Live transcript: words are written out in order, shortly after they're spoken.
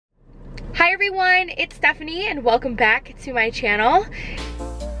Hi everyone, it's Stephanie and welcome back to my channel.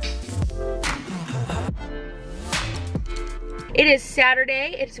 It is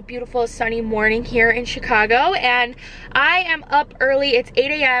Saturday. It's a beautiful sunny morning here in Chicago and I am up early. It's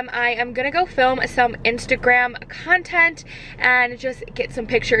 8 a.m. I am gonna go film some Instagram content and just get some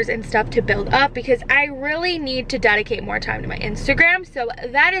pictures and stuff to build up because I really need to dedicate more time to my Instagram. So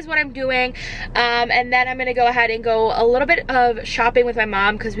that is what I'm doing. And then I'm gonna go ahead and go a little bit of shopping with my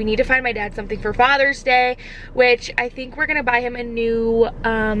mom because we need to find my dad something for Father's Day, which I think we're gonna buy him a new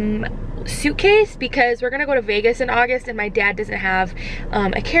suitcase because we're gonna go to Vegas in August and my dad doesn't have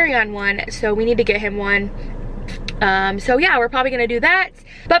a carry-on one, so we need to get him one. So yeah, we're probably gonna do that.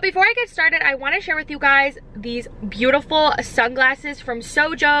 But before I get started, I want to share with you guys these beautiful sunglasses from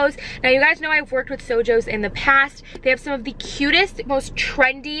Sojos. Now you guys know I've worked with Sojos in the past. They have some of the cutest, most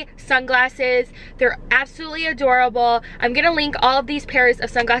trendy sunglasses. They're absolutely adorable. I'm gonna link all of these pairs of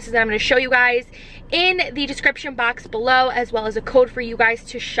sunglasses that I'm gonna show you guys in the description box below, as well as a code for you guys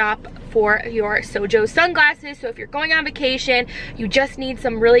to shop for your Sojos sunglasses. So if you're going on vacation, you just need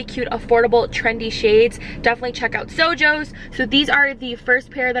some really cute, affordable, trendy shades, definitely check out Sojos. So these are the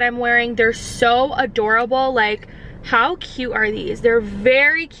first pair that I'm wearing. They're so adorable. Like, how cute are these? They're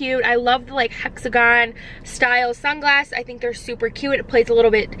very cute. I love the like hexagon style sunglass. I think they're super cute. It plays a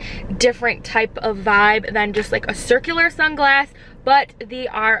little bit different type of vibe than just like a circular sunglass, but they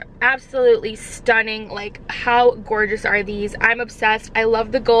are absolutely stunning. Like, how gorgeous are these? I'm obsessed. I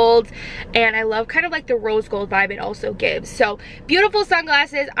love the gold and I love kind of like the rose gold vibe it also gives. So beautiful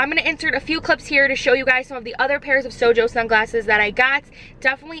sunglasses. I'm gonna insert a few clips here to show you guys some of the other pairs of Sojos sunglasses that I got.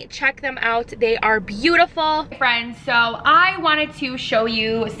 Definitely check them out. They are beautiful. Friends, so I wanted to show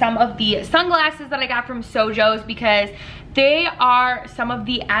you some of the sunglasses that I got from Sojos because they are some of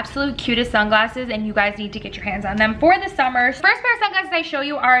the absolute cutest sunglasses and you guys need to get your hands on them for the summer. First pair of sunglasses I show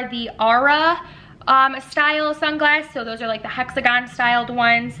you are the Aura style sunglasses. So those are like the hexagon styled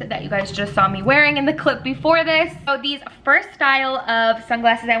ones that you guys just saw me wearing in the clip before this. So these first style of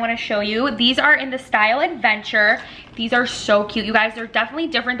sunglasses I want to show you, these are in the style Adventure. These are so cute, you guys. They're definitely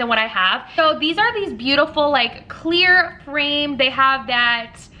different than what I have. So these are these beautiful like clear frame. They have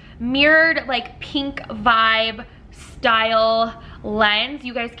that mirrored like pink vibe style lens.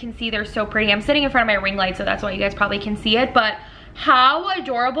 You guys can see they're so pretty. I'm sitting in front of my ring light, so that's why you guys probably can see it, but how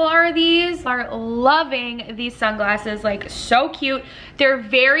adorable are these? Are loving these sunglasses, like so cute. They're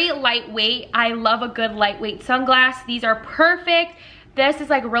very lightweight. I love a good lightweight sunglass. These are perfect. This is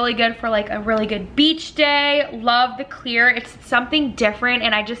like really good for like a really good beach day. Love the clear. It's something different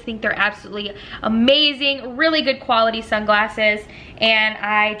and I just think they're absolutely amazing. Really good quality sunglasses and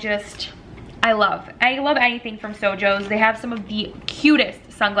I love anything from Sojos. They have some of the cutest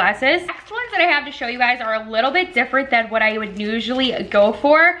sunglasses. Next ones that I have to show you guys are a little bit different than what I would usually go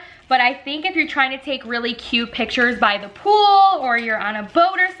for, but I think if you're trying to take really cute pictures by the pool or you're on a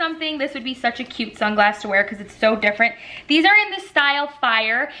boat or something, this would be such a cute sunglass to wear because it's so different. These are in the style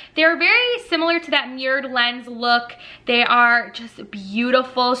Fire. They're very similar to that mirrored lens look. They are just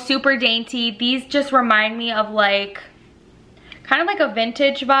beautiful, super dainty. These just remind me of like kind of like a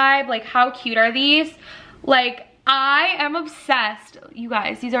vintage vibe. Like, how cute are these? Like, I am obsessed, you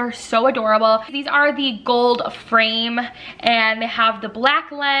guys. These are so adorable. These are the gold frame and they have the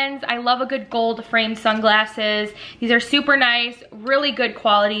black lens. I love a good gold frame sunglasses. These are super nice, really good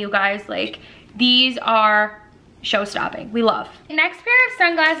quality, you guys. Like, these are show-stopping. We love. The next pair of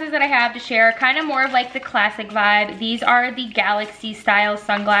sunglasses that I have to share, kind of more of like the classic vibe. These are the Galaxy style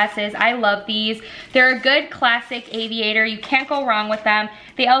sunglasses. I love these. They're a good classic aviator. You can't go wrong with them.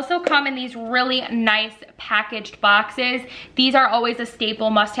 They also come in these really nice packaged boxes. These are always a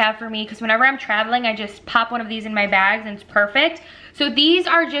staple must-have for me because whenever I'm traveling, I just pop one of these in my bags and it's perfect. So these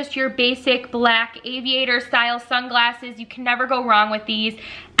are just your basic black aviator style sunglasses. You can never go wrong with these.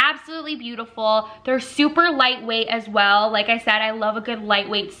 Absolutely beautiful. They're super lightweight as well. Like I said, I love a good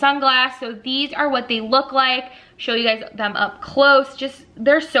lightweight sunglass. So these are what they look like. Show you guys them up close. Just,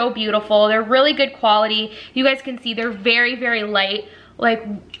 they're so beautiful. They're really good quality. You guys can see they're very, very light. Like,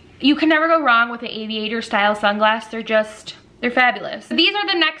 you can never go wrong with an aviator style sunglass. They're fabulous. These are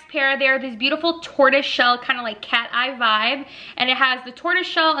the next pair. They're this beautiful tortoise shell, kind of like cat eye vibe. And it has the tortoise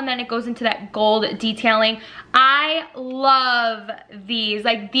shell and then it goes into that gold detailing. I love these.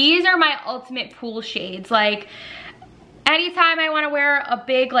 Like, these are my ultimate pool shades. Like, anytime I want to wear a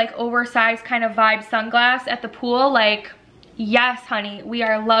big, like, oversized kind of vibe sunglass at the pool, like, yes, honey, we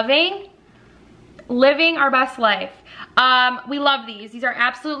are living our best life. We love these. These are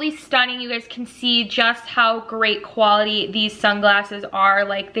absolutely stunning. You guys can see just how great quality these sunglasses are.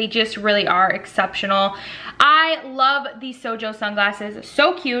 Like, they just really are exceptional. I love these Sojos sunglasses.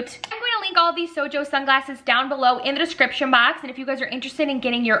 So cute. I'm going to link all these Sojos sunglasses down below in the description box. And if you guys are interested in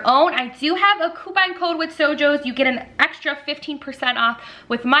getting your own, I do have a coupon code with Sojos. You get an extra 15% off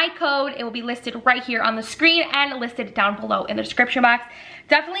with my code. It will be listed right here on the screen and listed down below in the description box.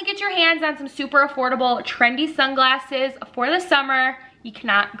 Definitely get your hands on some super affordable, trendy sunglasses for the summer. You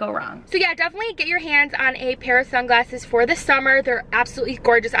cannot go wrong. So yeah, definitely get your hands on a pair of sunglasses for the summer. They're absolutely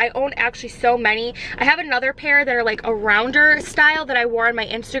gorgeous. I own actually so many. I have another pair that are like a rounder style that I wore on my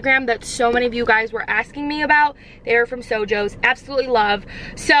Instagram that so many of you guys were asking me about. They are from Sojos. Absolutely love.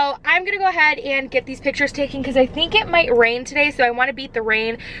 So I'm gonna go ahead and get these pictures taken because I think it might rain today, so I want to beat the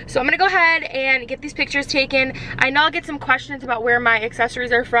rain. So I'm gonna go ahead and get these pictures taken. I know I'll get some questions about where my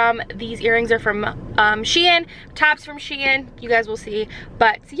accessories are from. These earrings are from Shein, tops from Shein. You guys will see.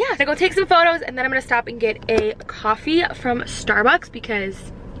 But yeah, I'm gonna go take some photos and then I'm gonna stop and get a coffee from Starbucks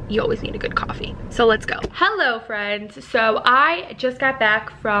because you always need a good coffee. So let's go. Hello friends. So I just got back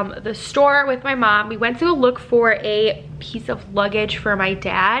from the store with my mom. We went to go look for a piece of luggage for my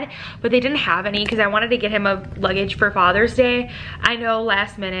dad, but they didn't have any because I wanted to get him a luggage for Father's Day. I know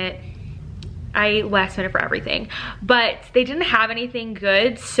last minute for everything, but they didn't have anything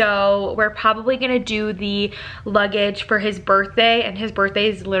good, so we're probably gonna do the luggage for his birthday, and his birthday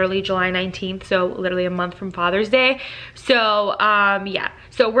is literally July 19th, so literally a month from Father's Day. So yeah,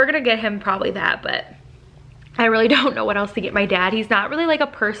 so we're gonna get him probably that, but I really don't know what else to get my dad. He's not really like a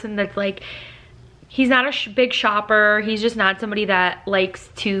person that's like, he's not a big shopper. He's just not somebody that likes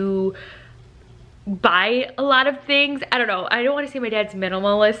to buy a lot of things. I don't know, I don't want to say my dad's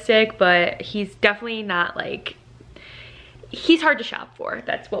minimalistic, but he's definitely not like, he's hard to shop for,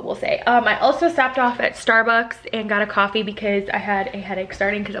 that's what we'll say. I also stopped off at Starbucks and got a coffee because I had a headache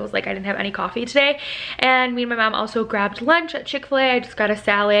starting because I was like, I didn't have any coffee today. And me and my mom also grabbed lunch at Chick-fil-A. I just got a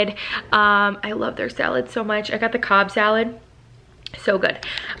salad. I love their salad so much. I got the Cobb salad. So good.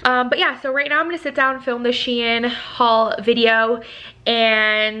 But yeah, so right now I'm gonna sit down and film the Shein haul video,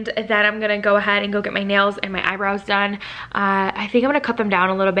 and then I'm gonna go ahead and go get my nails and my eyebrows done. I think I'm gonna cut them down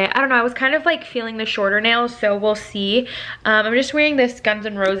a little bit. I don't know, I was kind of like feeling the shorter nails, so we'll see. I'm just wearing this Guns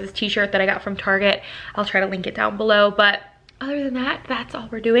N' Roses t-shirt that I got from Target. I'll try to link it down below, but other than that, that's all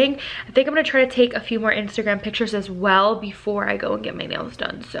we're doing. I think I'm gonna try to take a few more Instagram pictures as well before I go and get my nails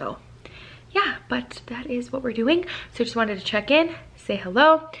done, so yeah, but that is what we're doing. So just wanted to check in, say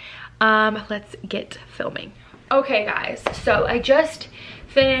hello. Let's get filming. Okay guys, so I just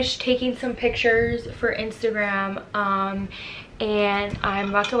finished taking some pictures for Instagram, and I'm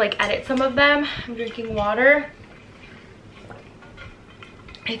about to like edit some of them. I'm drinking water.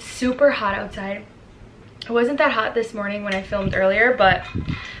 It's super hot outside. It wasn't that hot this morning when I filmed earlier, but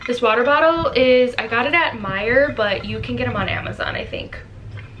this water bottle is, I got it at Meijer, but you can get them on Amazon, I think.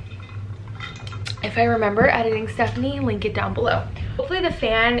 If I remember editing Stephanie, link it down below. Hopefully the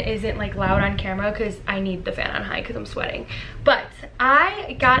fan isn't like loud on camera because I need the fan on high because I'm sweating. But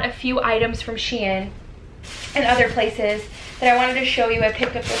I got a few items from Shein and other places that I wanted to show you. I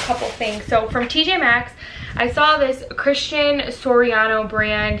picked up a couple things. So from TJ Maxx, I saw this Christian Soriano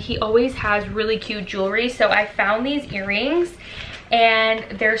brand. He always has really cute jewelry. So I found these earrings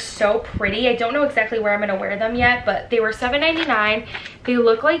and they're so pretty. I don't know exactly where I'm gonna wear them yet, but they were $7.99. They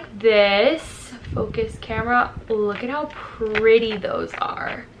look like this. Focus camera, look at how pretty those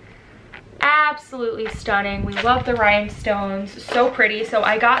are. Absolutely stunning. We love the rhinestones, so pretty. So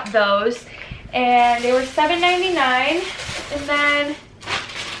I got those and they were $7.99. And then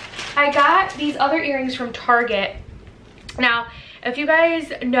I got these other earrings from Target. Now, if you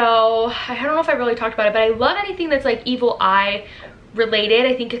guys know, I don't know if I really talked about it, but I love anything that's like evil eye related.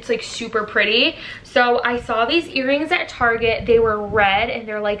 I think it's like super pretty. So I saw these earrings at Target. They were red and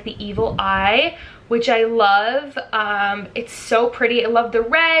they're like the evil eye, which I love. It's so pretty. I love the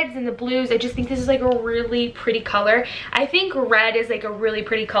reds and the blues. I just think this is like a really pretty color. I think red is like a really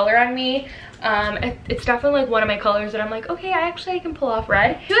pretty color on me. It's definitely like one of my colors that I'm like, okay, I can pull off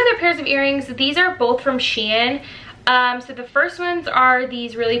red. Two other pairs of earrings. These are both from Shein. So the first ones are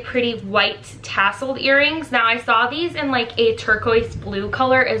these really pretty white tasseled earrings. Now I saw these in like a turquoise blue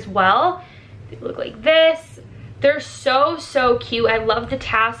color as well. They look like this. They're so, so cute. I love the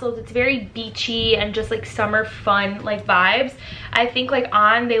tassels. It's very beachy and just like summer fun like vibes. I think like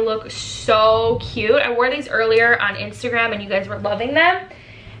on they look so cute. I wore these earlier on Instagram and you guys were loving them.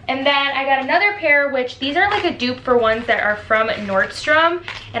 And then I got another pair, which these are like a dupe for ones that are from Nordstrom.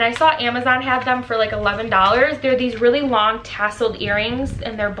 And I saw Amazon have them for like $11. They're these really long tasseled earrings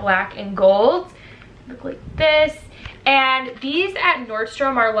and they're black and gold. Look like this. And these at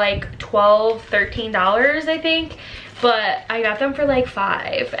Nordstrom are like $12, $13, I think. but I got them for like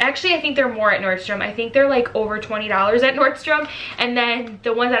 $5. Actually, I think they're more at Nordstrom. I think they're like over $20 at Nordstrom, and then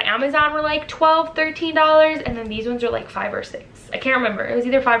the ones on Amazon were like $12, $13, and then these ones are like $5 or $6. I can't remember. It was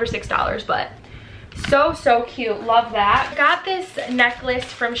either $5 or $6, but so cute. Love that. I got this necklace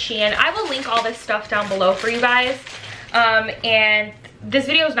from Shein. I will link all this stuff down below for you guys. And this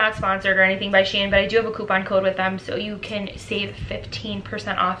video is not sponsored or anything by Shein, but I do have a coupon code with them, so you can save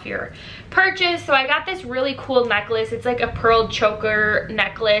 15% off your purchase. So I got this really cool necklace. It's like a pearled choker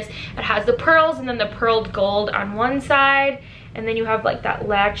necklace. It has the pearls and then the pearled gold on one side, and then you have like that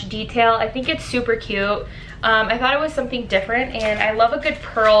latch detail. I think it's super cute. I thought it was something different, and I love a good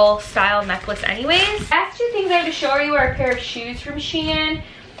pearl style necklace anyways. Last two things I have to show you are a pair of shoes from Shein.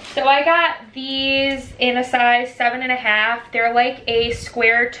 So I got these in a size 7.5. They're like a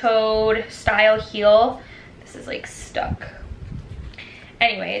square-toed style heel. This is like stuck.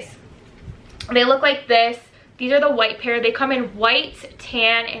 Anyways, they look like this. These are the white pair. They come in white,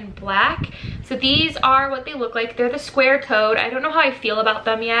 tan, and black. So these are what they look like. They're the square-toed. I don't know how I feel about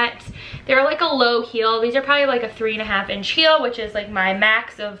them yet. They're like a low heel. These are probably like a 3.5-inch heel, which is like my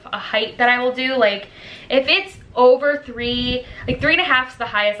max of a height that I will do. Like if it's over 3, like 3.5 is the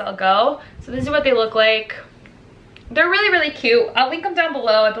highest I'll go. So this is what they look like. They're really cute. I'll link them down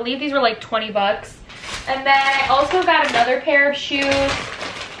below. I believe these were like 20 bucks. And then I also got another pair of shoes.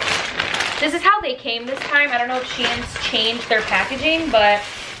 This is how they came this time. I don't know if Shein's changed their packaging, but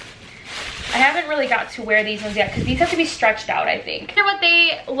I haven't really got to wear these ones yet because these have to be stretched out, I think. These are what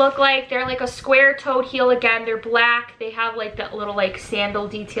they look like. They're like a square-toed heel again. They're black. They have like that little like sandal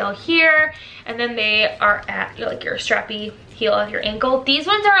detail here, and then they are at like your strappy heel of your ankle. These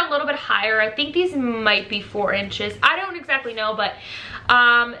ones are a little bit higher. I think these might be 4 inches. I don't exactly know, but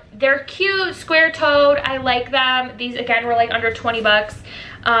they're cute, square-toed. I like them. These again were like under 20 bucks.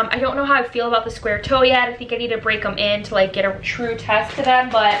 I don't know how I feel about the square toe yet. I think I need to break them in to like get a true test to them,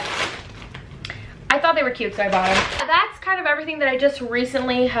 but I thought they were cute, so I bought them. That's kind of everything that I just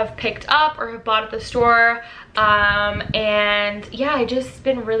recently have picked up or have bought at the store. And yeah, I just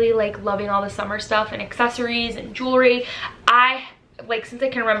been really like loving all the summer stuff and accessories and jewelry. I, like, since I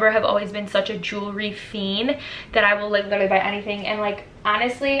can remember, have always been such a jewelry fiend that I will like literally buy anything. And like,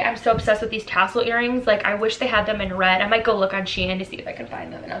 honestly, I'm so obsessed with these tassel earrings. Like, I wish they had them in red. I might go look on Shein to see if I can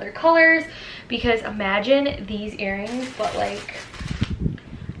find them in other colors, because imagine these earrings, but like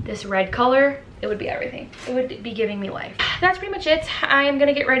this red color. It would be everything. It would be giving me life. That's pretty much it. I am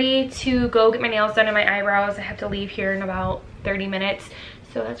gonna get ready to go get my nails done and my eyebrows. I have to leave here in about 30 minutes.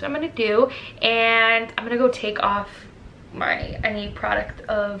 So that's what I'm gonna do. And I'm gonna go take off any product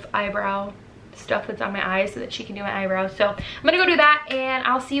of eyebrow stuff that's on my eyes so that she can do my eyebrows. So I'm gonna go do that, and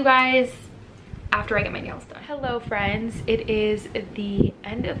I'll see you guys after I get my nails done. Hello friends, it is the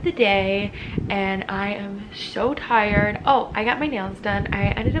end of the day and I am so tired. Oh, I got my nails done. I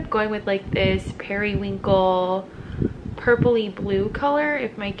ended up going with like this periwinkle purpley blue color.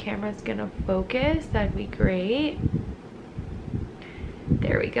 If my camera's gonna focus, that'd be great.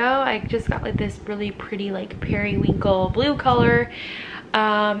 There we go. I just got like this really pretty like periwinkle blue color.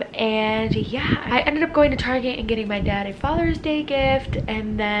 And yeah, I ended up going to Target and getting my dad a Father's Day gift,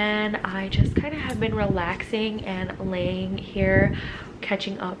 and then I just kind of have been relaxing and laying here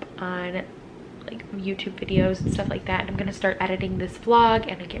catching up on like YouTube videos and stuff like that. And I'm gonna start editing this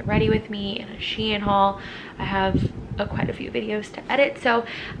vlog and a get ready with me and a Shein haul. I have quite a few videos to edit, so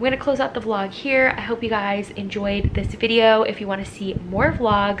I'm gonna close out the vlog here. I hope you guys enjoyed this video. If you want to see more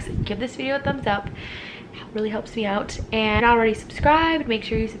vlogs, give this video a thumbs up. It really helps me out. And if you're not already subscribed, make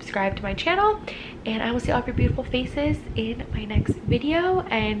sure you subscribe to my channel, and I will see all of your beautiful faces in my next video.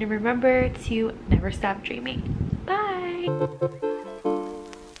 And remember to never stop dreaming. Bye.